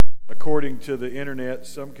according to the internet,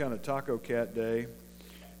 some kind of Taco Cat Day.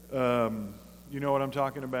 You know what I'm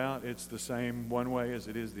talking about? It's the same one way as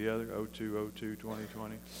it is the other,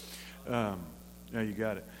 02/02/2020. Now you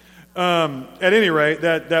got it. At any rate,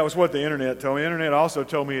 that was what the internet told me. The internet also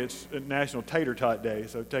told me it's National Tater Tot Day,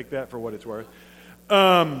 so take that for what it's worth.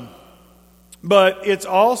 But it's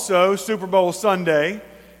also Super Bowl Sunday,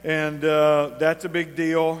 and that's a big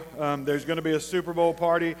deal. There's going to be a Super Bowl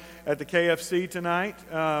party at the KFC tonight,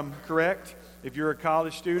 correct? If you're a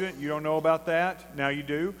college student, you don't know about that. Now you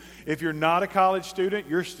do. If you're not a college student,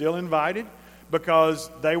 you're still invited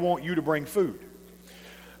because they want you to bring food.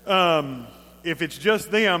 If it's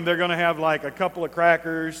just them, they're going to have like a couple of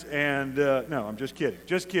crackers and, no, I'm just kidding.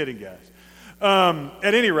 Just kidding, guys.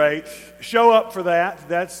 At any rate, show up for that.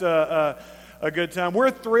 That's a good time.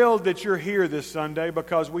 We're thrilled that you're here this Sunday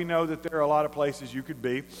because we know that there are a lot of places you could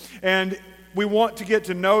be. And we want to get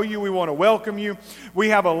to know you. We want to welcome you. We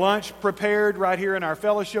have a lunch prepared right here in our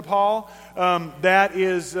fellowship hall.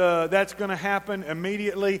 That's going to happen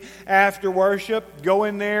immediately after worship. Go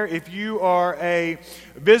in there. If you are a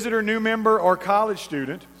visitor, new member, or college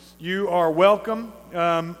student, you are welcome.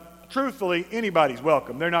 Truthfully, anybody's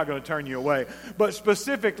welcome. They're not going to turn you away. But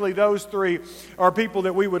specifically, those three are people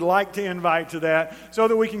that we would like to invite to that so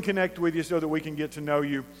that we can connect with you, so that we can get to know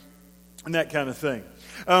you, and that kind of thing.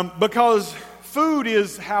 Because food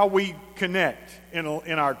is how we connect in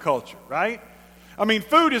our culture, right? I mean,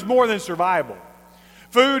 food is more than survival.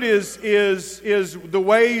 Food is the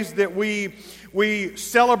ways that we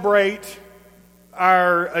celebrate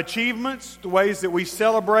our achievements, the ways that we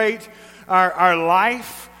celebrate our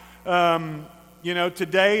life.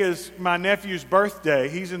 Today is my nephew's birthday.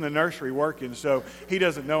 He's in the nursery working, so he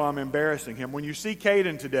doesn't know I'm embarrassing him. When you see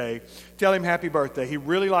Caden today, tell him happy birthday. He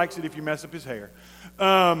really likes it if you mess up his hair.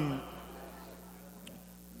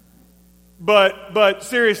 But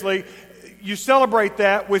seriously, you celebrate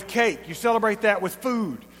that with cake. You celebrate that with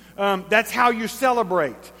food. That's how you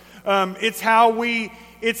celebrate. It's how we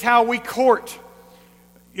court.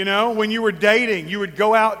 You know, when you were dating, you would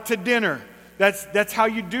go out to dinner. That's how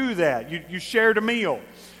you do that. You shared a meal.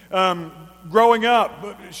 Growing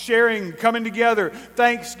up, sharing, coming together,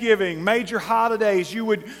 Thanksgiving, major holidays, you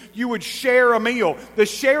would share a meal. The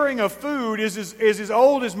sharing of food is as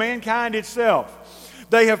old as mankind itself.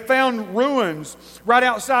 They have found ruins right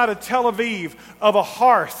outside of Tel Aviv of a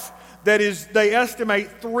hearth that is, they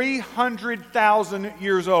estimate, 300,000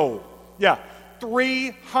 years old. Yeah.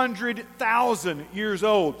 300,000 years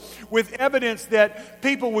old, with evidence that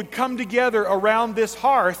people would come together around this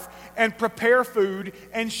hearth and prepare food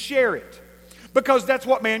and share it. Because that's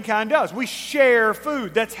what mankind does. We share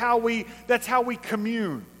food. That's how we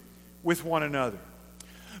commune with one another.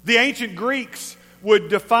 The ancient Greeks would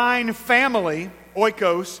define family,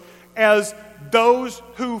 oikos, as those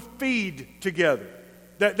who feed together.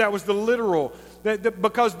 That was the literal.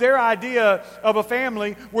 Because their idea of a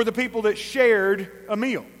family were the people that shared a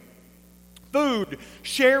meal. Food,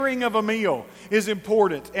 sharing of a meal is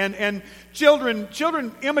important. And children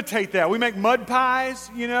imitate that. We make mud pies,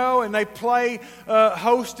 and they play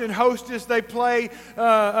host and hostess. They play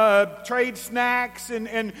trade snacks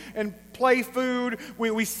and play food.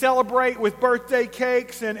 We celebrate with birthday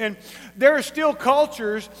cakes. And there are still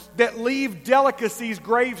cultures that leave delicacies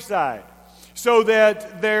graveside, so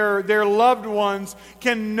that their loved ones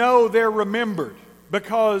can know they're remembered,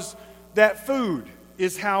 because that food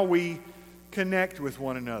is how we connect with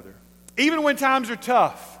one another. Even when times are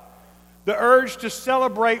tough, the urge to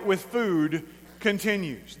celebrate with food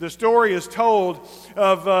continues. The story is told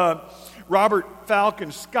of Robert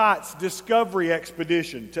Falcon Scott's discovery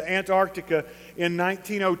expedition to Antarctica in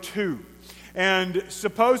 1902. And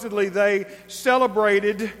supposedly they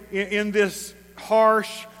celebrated in this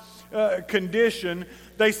harsh condition.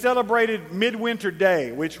 They celebrated Midwinter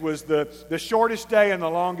Day, which was the shortest day and the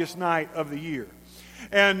longest night of the year.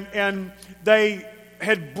 And they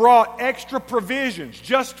had brought extra provisions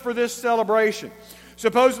just for this celebration.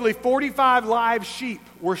 Supposedly 45 live sheep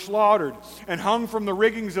were slaughtered and hung from the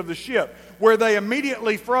riggings of the ship, where they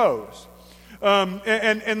immediately froze.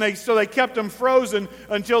 So they kept them frozen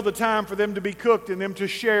until the time for them to be cooked and them to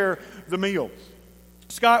share the meal.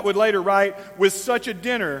 Scott would later write, "With such a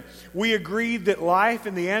dinner, we agreed that life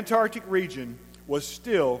in the Antarctic region was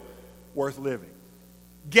still worth living."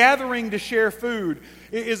 Gathering to share food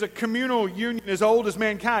is a communal union as old as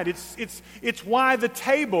mankind. It's why the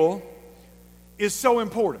table is so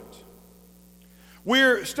important.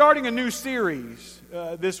 We're starting a new series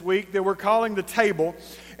this week that we're calling The Table,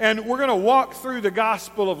 and we're going to walk through the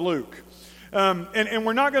Gospel of Luke. And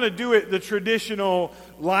we're not going to do it the traditional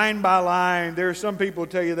line by line. There are some people who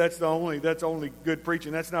tell you that's only good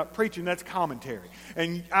preaching. That's not preaching, that's commentary.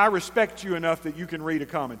 And I respect you enough that you can read a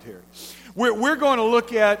commentary. We're going to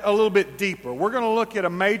look at a little bit deeper. We're going to look at a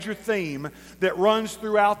major theme that runs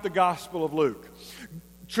throughout the Gospel of Luke.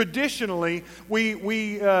 Traditionally,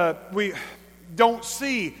 we don't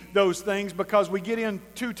see those things because we get in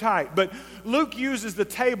too tight. But Luke uses the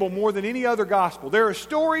table more than any other gospel. There are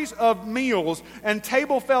stories of meals and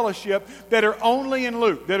table fellowship that are only in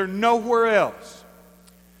Luke, that are nowhere else.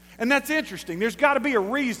 And that's interesting. There's got to be a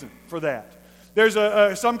reason for that. There's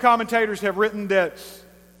some commentators have written that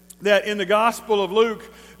in the Gospel of Luke,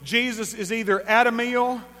 Jesus is either at a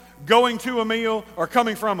meal, going to a meal, or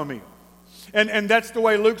coming from a meal. And that's the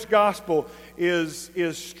way Luke's gospel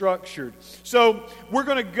is structured. So we're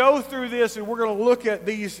going to go through this and we're going to look at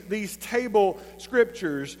these table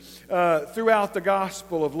scriptures throughout the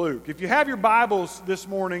Gospel of Luke. If you have your Bibles this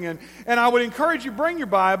morning, and I would encourage you, bring your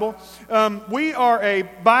Bible. We are a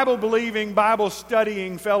Bible-believing,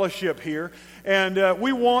 Bible-studying fellowship here. And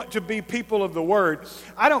we want to be people of the Word.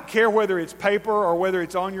 I don't care whether it's paper or whether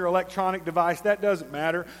it's on your electronic device. That doesn't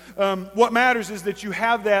matter. What matters is that you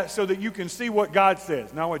have that so that you can see what God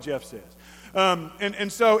says, not what Jeff says.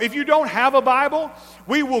 And so if you don't have a Bible,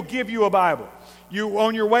 we will give you a Bible. You,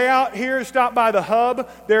 on your way out here, stop by the hub.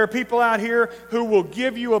 There are people out here who will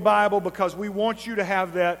give you a Bible because we want you to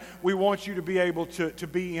have that. We want you to be able to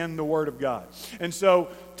be in the Word of God. And so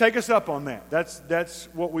take us up on that. That's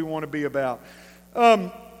what we want to be about.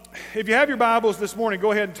 If you have your Bibles this morning,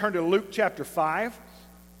 go ahead and turn to Luke chapter 5.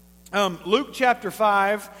 Luke chapter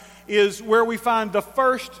 5 is where we find the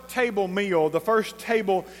first table meal, the first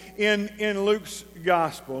table in Luke's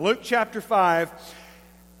gospel. Luke chapter 5.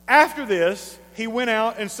 After this, he went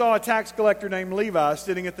out and saw a tax collector named Levi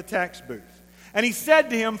sitting at the tax booth. And he said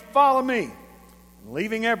to him, "Follow me." And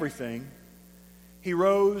leaving everything, he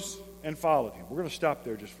rose and followed him. We're going to stop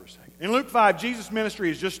there just for a second. In Luke 5, Jesus' ministry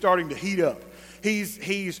is just starting to heat up.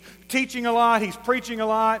 He's teaching a lot. He's preaching a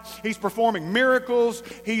lot. He's performing miracles.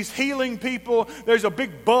 He's healing people. There's a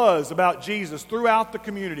big buzz about Jesus throughout the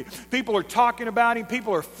community. People are talking about him.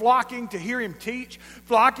 People are flocking to hear him teach,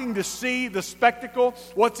 flocking to see the spectacle.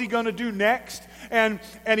 What's he going to do next? And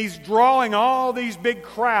he's drawing all these big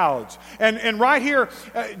crowds. And right here,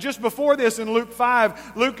 just before this in Luke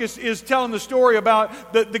 5, Luke is telling the story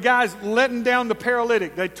about the guys letting down the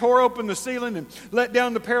paralytic. They tore open the ceiling and let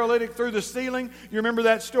down the paralytic through the ceiling. You remember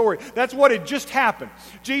that story? That's what had just happened.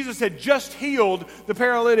 Jesus had just healed the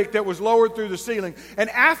paralytic that was lowered through the ceiling. And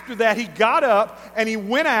after that, he got up and he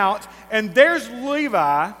went out, and there's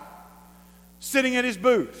Levi sitting at his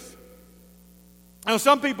booth. Now,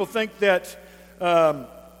 some people think that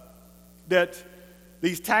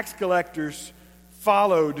these tax collectors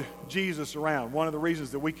followed Jesus around. One of the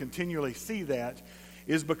reasons that we continually see that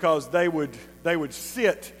is because they would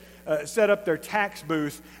set up their tax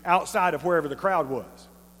booth outside of wherever the crowd was.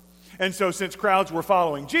 And so since crowds were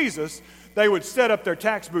following Jesus, they would set up their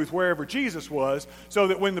tax booth wherever Jesus was so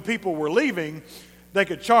that when the people were leaving, they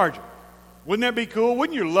could charge them. Wouldn't that be cool?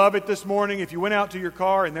 Wouldn't you love it this morning if you went out to your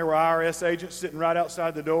car and there were IRS agents sitting right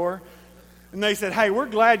outside the door? And they said, "Hey, we're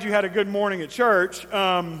glad you had a good morning at church.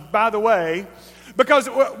 By the way," because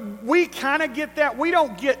we kind of get that. We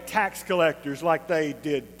don't get tax collectors like they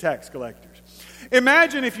did tax collectors.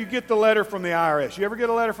 Imagine if you get the letter from the IRS. You ever get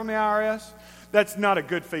a letter from the IRS? That's not a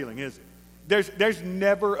good feeling, is it? There's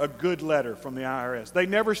never a good letter from the IRS. They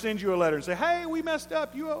never send you a letter and say, "Hey, we messed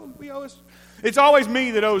up. We owe us." It's always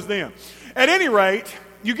me that owes them. At any rate,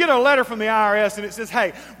 you get a letter from the IRS and it says,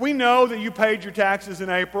 "Hey, we know that you paid your taxes in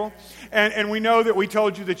April, and we know that we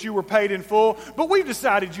told you that you were paid in full, but we've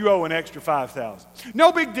decided you owe an extra $5,000.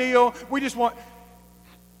 No big deal. We just want..."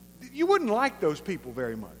 You wouldn't like those people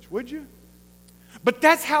very much, would you? But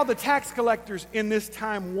that's how the tax collectors in this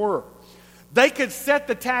time were. They could set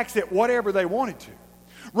the tax at whatever they wanted to.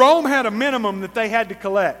 Rome had a minimum that they had to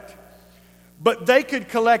collect, but they could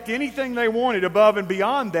collect anything they wanted above and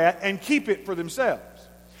beyond that and keep it for themselves.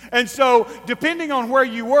 And so, depending on where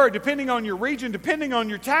you were, depending on your region, depending on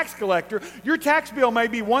your tax collector, your tax bill may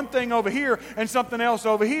be one thing over here and something else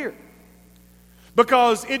over here.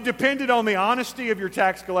 Because it depended on the honesty of your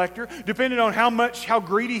tax collector, depended on how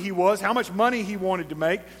greedy he was, how much money he wanted to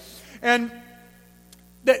make. And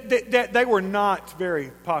that they were not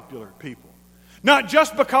very popular people. Not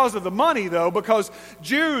just because of the money, though, because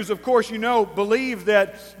Jews, of course, believed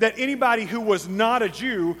that anybody who was not a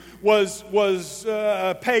Jew was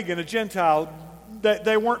a pagan, a Gentile, that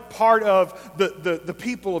they weren't part of the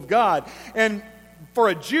people of God. And for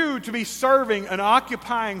a Jew to be serving an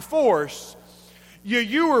occupying force,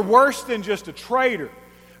 You were worse than just a traitor.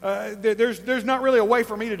 There's not really a way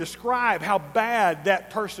for me to describe how bad that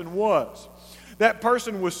person was. That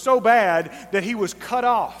person was so bad that he was cut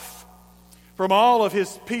off from all of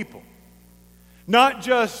his people. Not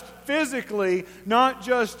just physically, not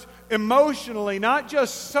just emotionally, not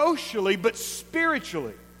just socially, but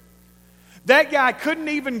spiritually. That guy couldn't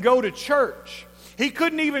even go to church. He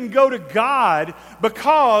couldn't even go to God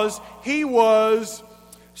because he was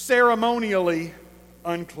ceremonially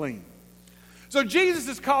unclean. So Jesus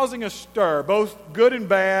is causing a stir, both good and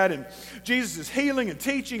bad, and Jesus is healing and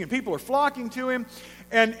teaching, and people are flocking to him.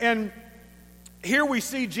 And here we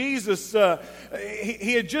see Jesus,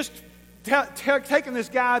 he had just taken this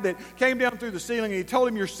guy that came down through the ceiling, and he told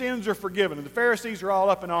him, your sins are forgiven. And the Pharisees are all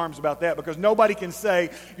up in arms about that because nobody can say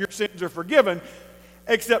your sins are forgiven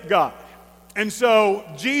except God. And so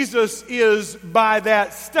Jesus is, by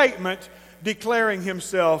that statement, declaring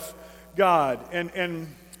himself God. And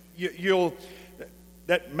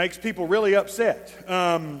that makes people really upset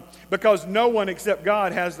because no one except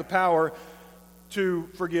God has the power to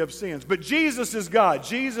forgive sins. But Jesus is God.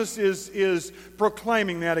 Jesus is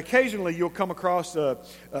proclaiming that. Occasionally you'll come across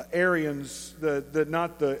Arians,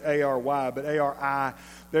 not the A-R-Y, but A-R-I.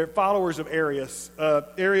 They're followers of Arius.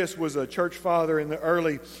 Arius was a church father in the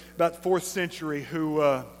early, about 4th century,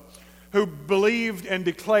 who believed and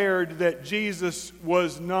declared that Jesus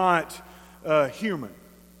was not human,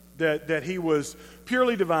 that he was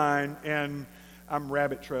purely divine. And I'm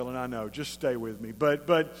rabbit trailing, I know. Just stay with me.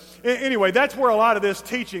 But anyway, that's where a lot of this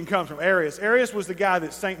teaching comes from. Arius. Arius was the guy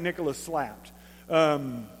that St. Nicholas slapped. I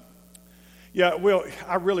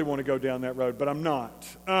really want to go down that road, but I'm not.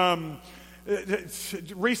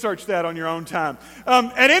 Research that on your own time.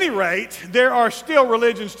 At any rate, there are still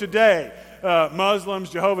religions today, Muslims,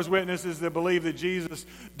 Jehovah's Witnesses, that believe that Jesus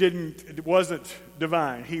wasn't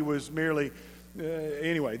divine. He was merely...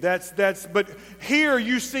 anyway, but here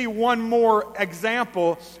you see one more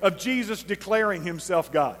example of Jesus declaring himself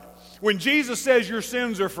God. When Jesus says your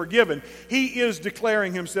sins are forgiven, he is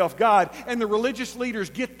declaring himself God, and the religious leaders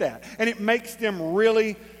get that, and it makes them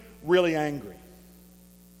really, really angry.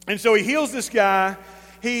 And so he heals this guy,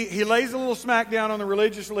 he lays a little smack down on the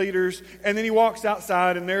religious leaders, and then he walks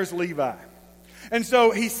outside, and there's Levi. And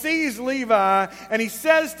so he sees Levi, and he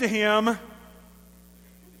says to him,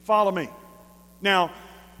 follow me. Now,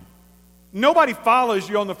 nobody follows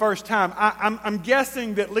you on the first time. I'm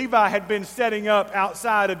guessing that Levi had been setting up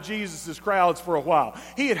outside of Jesus' crowds for a while.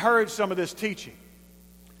 He had heard some of this teaching.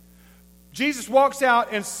 Jesus walks out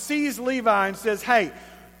and sees Levi and says, hey,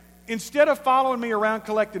 instead of following me around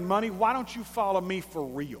collecting money, why don't you follow me for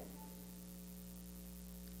real?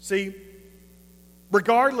 See,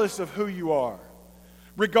 regardless of who you are,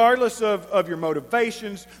 regardless of your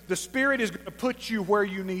motivations, the Spirit is going to put you where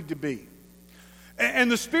you need to be.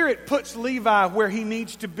 And the Spirit puts Levi where he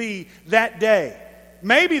needs to be that day.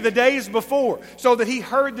 Maybe the days before, so that he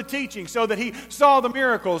heard the teaching, so that he saw the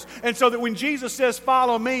miracles, and so that when Jesus says,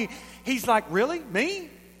 follow me, he's like, really? Me?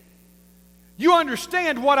 You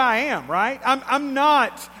understand what I am, right? I'm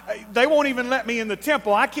not, they won't even let me in the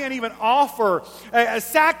temple. I can't even offer a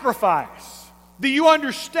sacrifice. Do you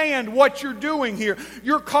understand what you're doing here?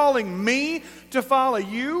 You're calling me to follow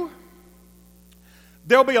you?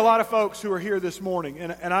 There'll be a lot of folks who are here this morning,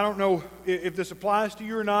 and I don't know if this applies to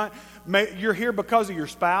you or not. You're here because of your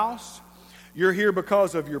spouse. You're here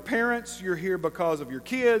because of your parents. You're here because of your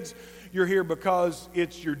kids. You're here because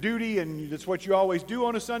it's your duty and it's what you always do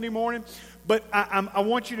on a Sunday morning. But I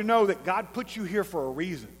want you to know that God put you here for a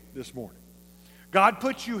reason this morning. God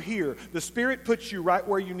puts you here. The Spirit puts you right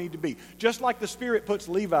where you need to be. Just like the Spirit puts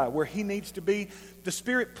Levi where he needs to be, the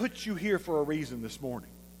Spirit puts you here for a reason this morning.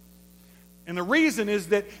 And the reason is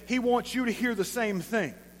that he wants you to hear the same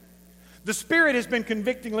thing. The Spirit has been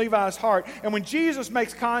convicting Levi's heart, and when Jesus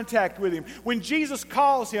makes contact with him, when Jesus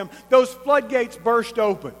calls him, those floodgates burst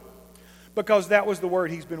open, because that was the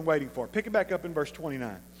word he's been waiting for. Pick it back up in verse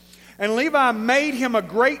 29. And Levi made him a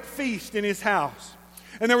great feast in his house,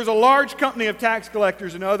 and there was a large company of tax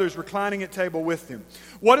collectors and others reclining at table with him.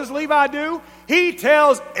 What does Levi do? He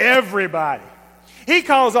tells everybody. He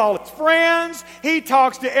calls all his friends. He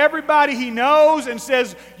talks to everybody he knows and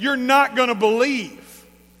says, you're not going to believe.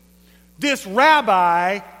 This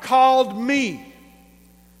rabbi called me.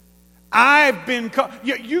 I've been called.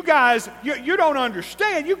 You guys, you don't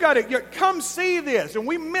understand. You got to come see this. And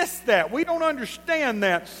we miss that. We don't understand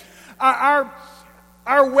that.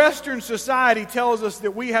 Our Western society tells us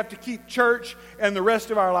that we have to keep church and the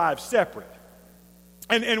rest of our lives separate.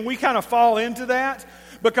 And we kind of fall into that.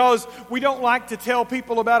 because we don't like to tell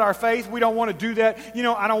people about our faith. We don't want to do that. You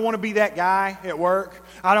know, I don't want to be that guy at work.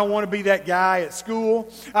 I don't want to be that guy at school.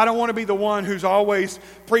 I don't want to be the one who's always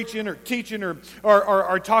preaching or teaching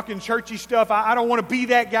or talking churchy stuff. I don't want to be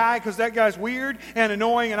that guy because that guy's weird and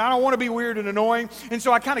annoying, and I don't want to be weird and annoying, and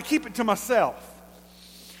so I kind of keep it to myself.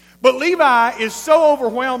 But Levi is so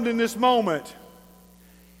overwhelmed in this moment,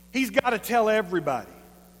 he's got to tell everybody.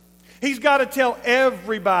 He's got to tell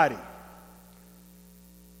everybody.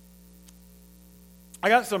 I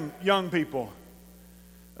got some young people.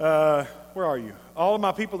 Where are you? All of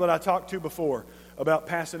my people that I talked to before about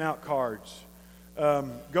passing out cards.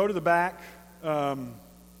 Go to the back, and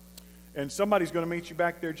somebody's going to meet you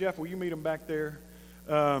back there. Jeff, will you meet them back there?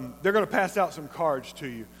 They're going to pass out some cards to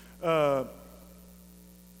you.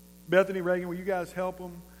 Bethany, Reagan, will you guys help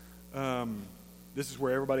them? This is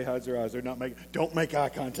where everybody hides their eyes. Don't make eye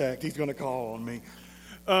contact. He's going to call on me.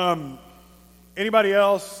 Anybody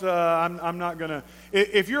else? I'm not going to.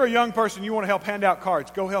 If you're a young person, you want to help hand out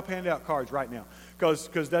cards, go help hand out cards right now,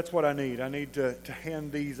 because that's what I need. I need to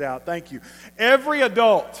hand these out. Thank you. Every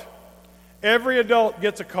adult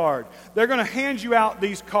gets a card. They're going to hand you out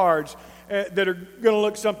these cards that are going to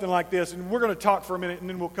look something like this, and we're going to talk for a minute, and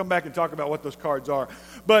then we'll come back and talk about what those cards are.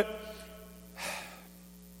 But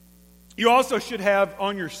you also should have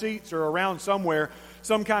on your seats or around somewhere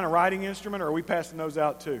some kind of writing instrument, or are we passing those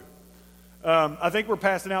out too? I think we're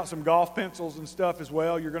passing out some golf pencils and stuff as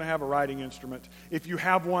well. You're going to have a writing instrument. If you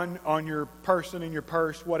have one on your person, in your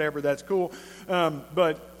purse, whatever, that's cool.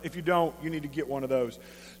 But if you don't, you need to get one of those.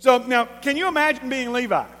 So now, can you imagine being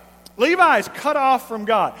Levi? Levi is cut off from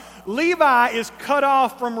God. Levi is cut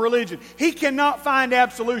off from religion. He cannot find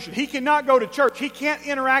absolution. He cannot go to church. He can't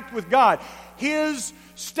interact with God. His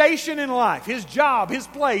station in life, his job, his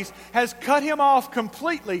place has cut him off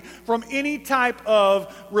completely from any type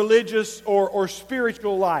of religious or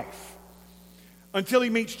spiritual life until he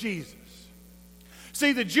meets Jesus.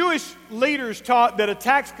 See, the Jewish leaders taught that a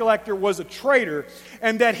tax collector was a traitor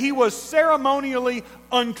and that he was ceremonially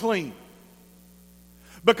unclean.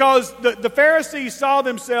 Because the Pharisees saw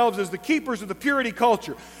themselves as the keepers of the purity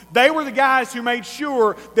culture. They were the guys who made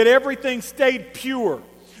sure that everything stayed pure.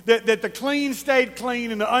 That the clean stayed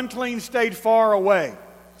clean and the unclean stayed far away.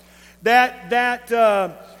 That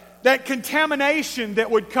contamination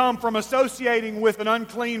that would come from associating with an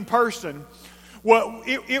unclean person, well,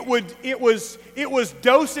 it was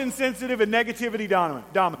dose insensitive and negativity dominant.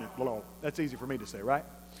 Well, that's easy for me to say, right?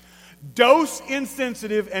 Dose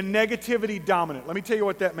insensitive and negativity dominant. Let me tell you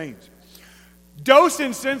what that means. Dose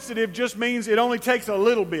insensitive just means it only takes a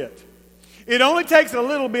little bit. It only takes a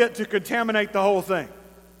little bit to contaminate the whole thing.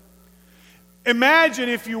 Imagine,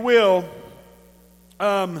 if you will,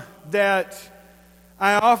 that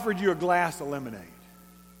I offered you a glass of lemonade.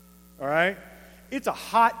 All right? It's a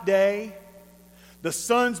hot day. The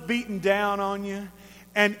sun's beating down on you.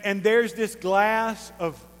 And there's this glass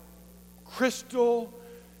of crystal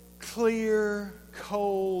clear,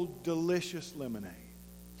 cold, delicious lemonade.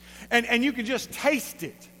 And you can just taste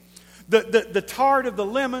it. The tart of the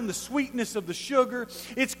lemon, the sweetness of the sugar.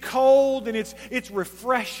 It's cold and it's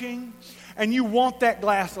refreshing. And you want that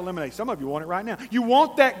glass of lemonade. Some of you want it right now. You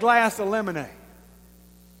want that glass of lemonade.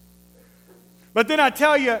 But then I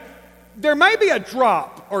tell you, there may be a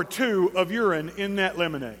drop or two of urine in that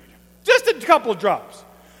lemonade. Just a couple of drops.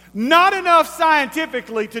 Not enough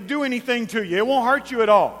scientifically to do anything to you. It won't hurt you at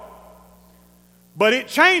all. But it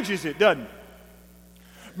changes it, doesn't it?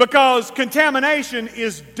 Because contamination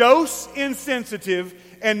is dose insensitive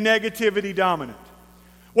and negativity dominant.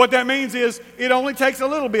 What that means is it only takes a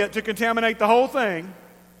little bit to contaminate the whole thing,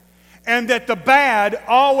 and that the bad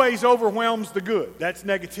always overwhelms the good. That's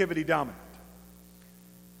negativity dominant.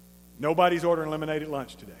 Nobody's ordering lemonade at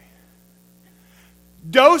lunch today.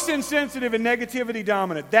 Dose insensitive and negativity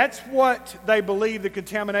dominant. That's what they believed the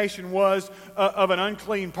contamination was of an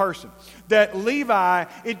unclean person. That Levi,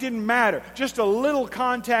 it didn't matter. Just a little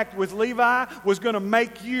contact with Levi was going to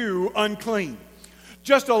make you unclean.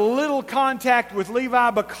 Just a little contact with Levi,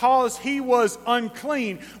 because he was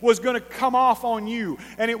unclean, was going to come off on you,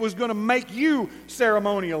 and it was going to make you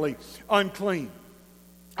ceremonially unclean.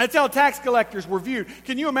 That's how tax collectors were viewed.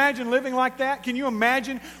 Can you imagine living like that? Can you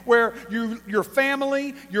imagine where your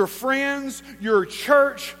family, your friends, your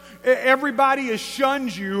church, everybody has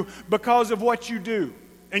shunned you because of what you do,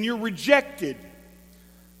 and you're rejected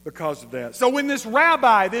because of that? So when this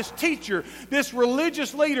rabbi, this teacher, this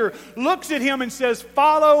religious leader looks at him and says,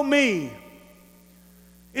 "Follow me,"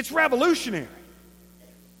 it's revolutionary.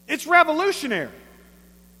 It's revolutionary.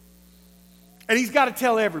 And he's got to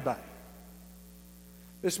tell everybody.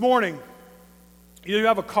 This morning, you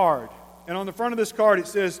have a card, And on the front of this card it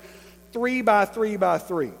says 3 by 3 by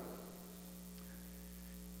 3.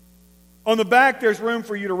 On the back there's room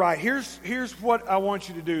for you to write. Here's what I want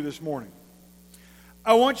you to do this morning.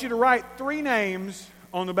 I want you to write 3 names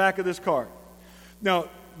on the back of this card. Now,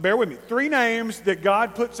 bear with me. 3 names that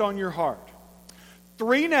God puts on your heart.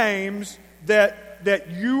 3 names that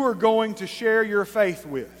you are going to share your faith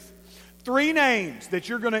with. 3 names that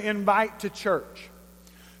you're going to invite to church.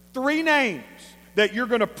 3 names that you're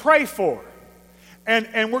going to pray for.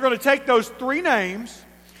 And we're going to take those 3 names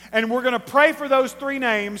and we're going to pray for those 3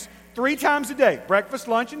 names 3 times a day. Breakfast,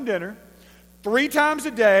 lunch, and dinner. 3 times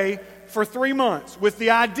a day for 3 months. With the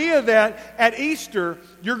idea that at Easter,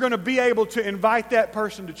 you're going to be able to invite that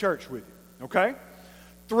person to church with you. Okay?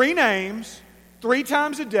 3 names, 3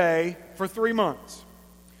 times a day for 3 months.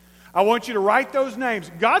 I want you to write those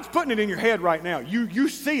names. God's putting it in your head right now. You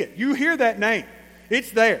see it. You hear that name.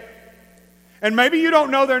 It's there. And maybe you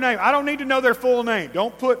don't know their name. I don't need to know their full name.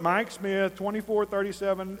 Don't put Mike Smith,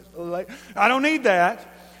 2437. I don't need that.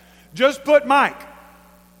 Just put Mike.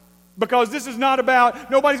 Because this is not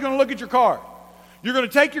about, nobody's going to look at your card. You're going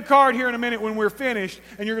to take your card here in a minute when we're finished,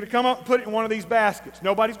 and you're going to come up and put it in one of these baskets.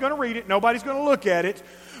 Nobody's going to read it. Nobody's going to look at it.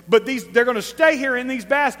 But they're going to stay here in these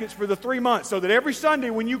baskets for the 3 months so that every Sunday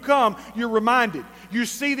when you come, you're reminded. You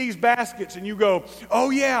see these baskets and you go, oh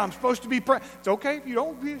yeah, I'm supposed to be praying. It's okay if you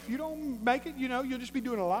don't make it, you'll just be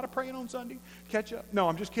doing a lot of praying on Sunday. Catch up. No,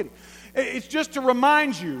 I'm just kidding. It's just to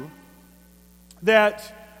remind you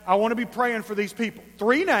that I want to be praying for these people.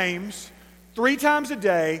 3 names, 3 times a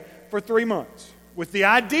day for 3 months. With the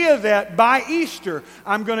idea that by Easter,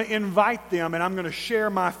 I'm going to invite them and I'm going to share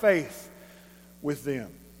my faith with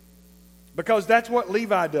them. Because that's what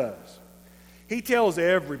Levi does. He tells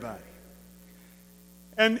everybody.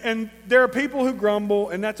 And there are people who grumble,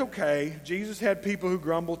 and that's okay. Jesus had people who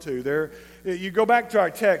grumble too. You go back to our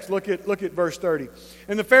text, look at verse 30.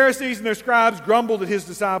 And the Pharisees and their scribes grumbled at his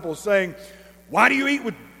disciples, saying, why do you eat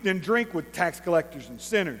and drink with tax collectors and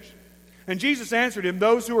sinners? And Jesus answered him,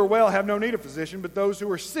 those who are well have no need of physician, but those who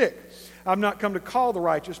are sick. I've not come to call the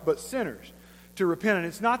righteous, but sinners to repent. And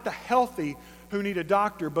it's not the healthy who need a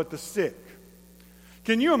doctor, but the sick.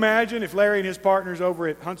 Can you imagine if Larry and his partners over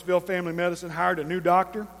at Huntsville Family Medicine hired a new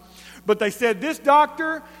doctor, but they said, this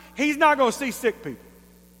doctor, he's not going to see sick people.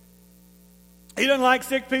 He doesn't like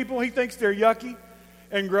sick people. He thinks they're yucky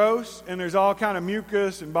and gross, and there's all kind of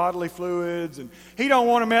mucus and bodily fluids, and he don't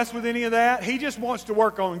want to mess with any of that. He just wants to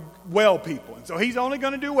work on well people. And so he's only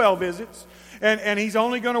going to do well visits, and he's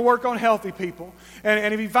only going to work on healthy people.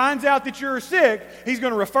 And if he finds out that you're sick, he's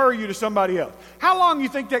going to refer you to somebody else. How long do you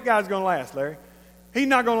think that guy's going to last, Larry? He's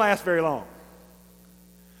not going to last very long.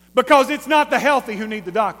 Because it's not the healthy who need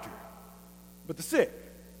the doctor, but the sick.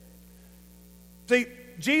 See,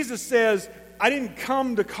 Jesus says, I didn't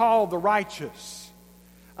come to call the righteous.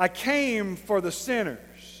 I came for the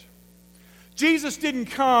sinners. Jesus didn't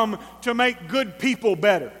come to make good people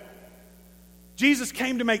better. Jesus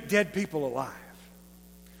came to make dead people alive.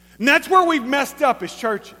 And that's where we've messed up as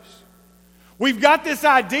churches. We've got this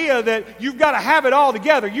idea that you've got to have it all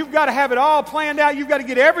together. You've got to have it all planned out. You've got to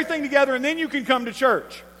get everything together, and then you can come to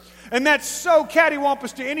church. And that's so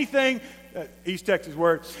cattywampus to anything, East Texas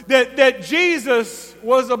word, that Jesus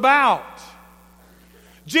was about.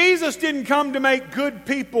 Jesus didn't come to make good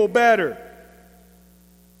people better.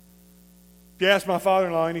 If you ask my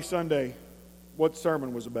father-in-law any Sunday what the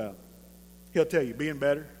sermon was about, he'll tell you, being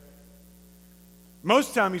better. Most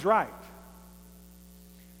of the time he's right.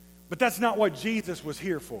 But that's not what Jesus was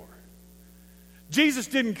here for. Jesus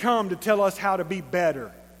didn't come to tell us how to be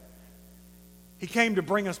better. He came to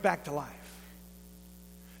bring us back to life.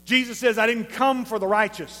 Jesus says, I didn't come for the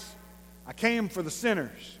righteous. I came for the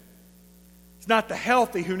sinners. It's not the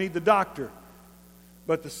healthy who need the doctor,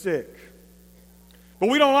 but the sick. But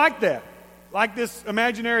we don't like that. Like this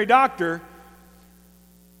imaginary doctor,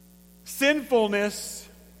 sinfulness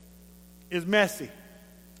is messy.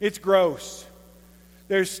 It's gross.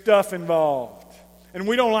 There's stuff involved. And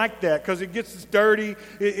we don't like that because it gets us dirty.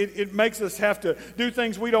 It makes us have to do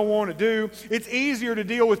things we don't want to do. It's easier to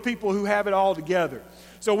deal with people who have it all together.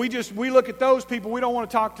 So we look at those people. We don't want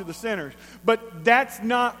to talk to the sinners. But that's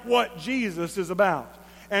not what Jesus is about.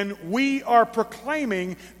 And we are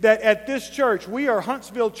proclaiming that at this church, we are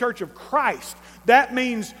Huntsville Church of Christ. That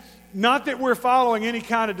means not that we're following any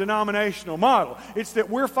kind of denominational model. It's that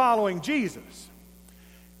we're following Jesus.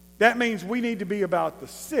 That means we need to be about the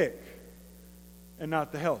sick and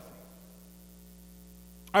not the healthy.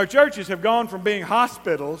 Our churches have gone from being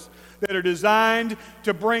hospitals that are designed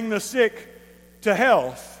to bring the sick to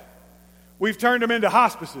health. We've turned them into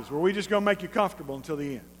hospices where we just going to make you comfortable until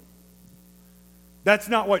the end. That's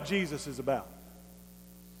not what Jesus is about.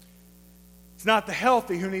 It's not the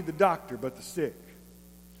healthy who need the doctor, but the sick.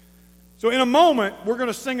 So in a moment, we're going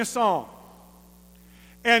to sing a song.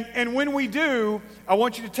 And when we do, I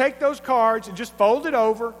want you to take those cards and just fold it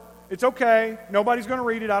over. It's okay. Nobody's going to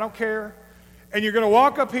read it. I don't care. And you're going to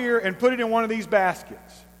walk up here and put it in one of these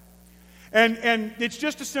baskets. And it's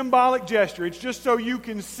just a symbolic gesture. It's just so you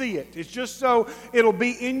can see it. It's just so it'll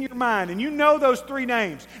be in your mind. And you know those 3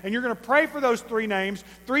 names. And you're going to pray for those 3 names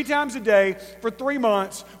 3 times a day for 3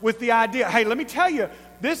 months with the idea, hey, let me tell you,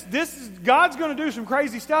 this is God's going to do some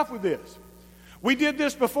crazy stuff with this. We did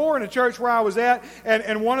this before in a church where I was at,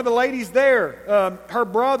 and one of the ladies there, her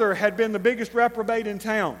brother had been the biggest reprobate in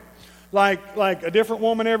town. Like a different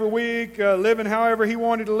woman every week, living however he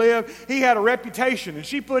wanted to live. He had a reputation, and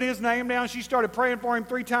she put his name down. She started praying for him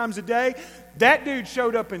 3 times a day. That dude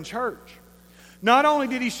showed up in church. Not only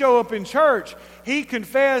did he show up in church, he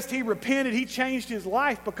confessed, he repented, he changed his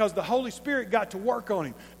life because the Holy Spirit got to work on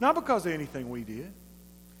him. Not because of anything we did.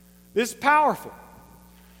 This is powerful.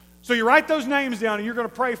 So you write those names down, and you're going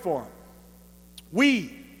to pray for them.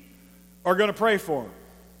 We are going to pray for them.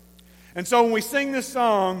 And so when we sing this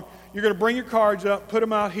song, you're going to bring your cards up, put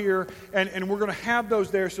them out here, and we're going to have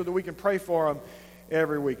those there so that we can pray for them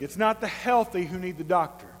every week. It's not the healthy who need the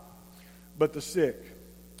doctor, but the sick.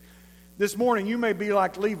 This morning, you may be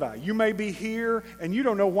like Levi. You may be here, and you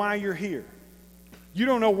don't know why you're here. You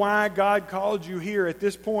don't know why God called you here at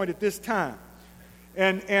this point, at this time.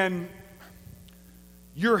 And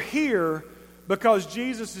you're here because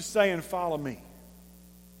Jesus is saying, follow me.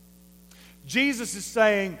 Jesus is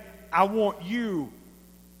saying, I want you,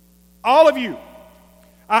 all of you.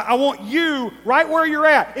 I want you right where you're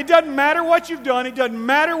at. It doesn't matter what you've done. It doesn't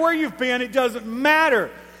matter where you've been. It doesn't matter.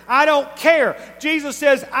 I don't care. Jesus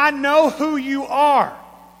says, I know who you are.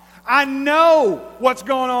 I know what's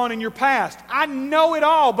going on in your past. I know it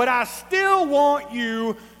all, but I still want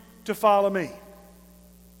you to follow me.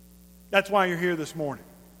 That's why you're here this morning.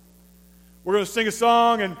 We're going to sing a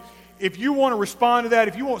song, and if you want to respond to that,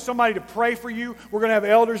 if you want somebody to pray for you, we're going to have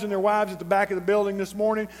elders and their wives at the back of the building this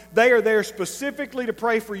morning. They are there specifically to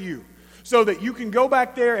pray for you so that you can go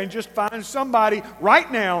back there and just find somebody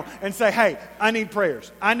right now and say, hey, I need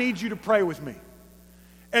prayers. I need you to pray with me.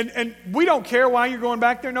 And we don't care why you're going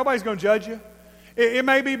back there. Nobody's going to judge you. It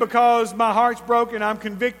may be because my heart's broken, I'm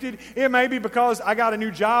convicted. It may be because I got a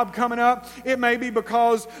new job coming up. It may be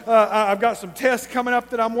because I've got some tests coming up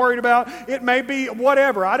that I'm worried about. It may be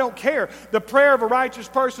whatever. I don't care. The prayer of a righteous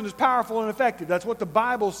person is powerful and effective. That's what the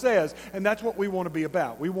Bible says, and that's what we want to be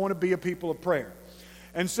about. We want to be a people of prayer.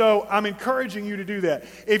 And so I'm encouraging you to do that.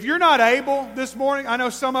 If you're not able this morning, I know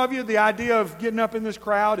some of you, the idea of getting up in this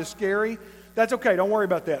crowd is scary. That's okay. Don't worry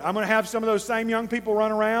about that. I'm going to have some of those same young people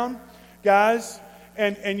run around. Guys,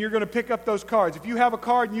 and you're going to pick up those cards. If you have a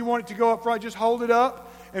card and you want it to go up front, just hold it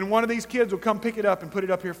up, and one of these kids will come pick it up and put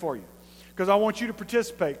it up here for you. Because I want you to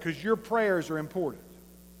participate, because your prayers are important.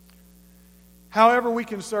 However we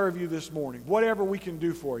can serve you this morning, whatever we can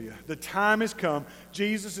do for you, the time has come.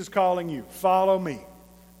 Jesus is calling you. Follow me.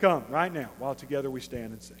 Come right now while together we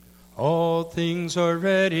stand and sing. All things are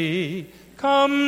ready. Come.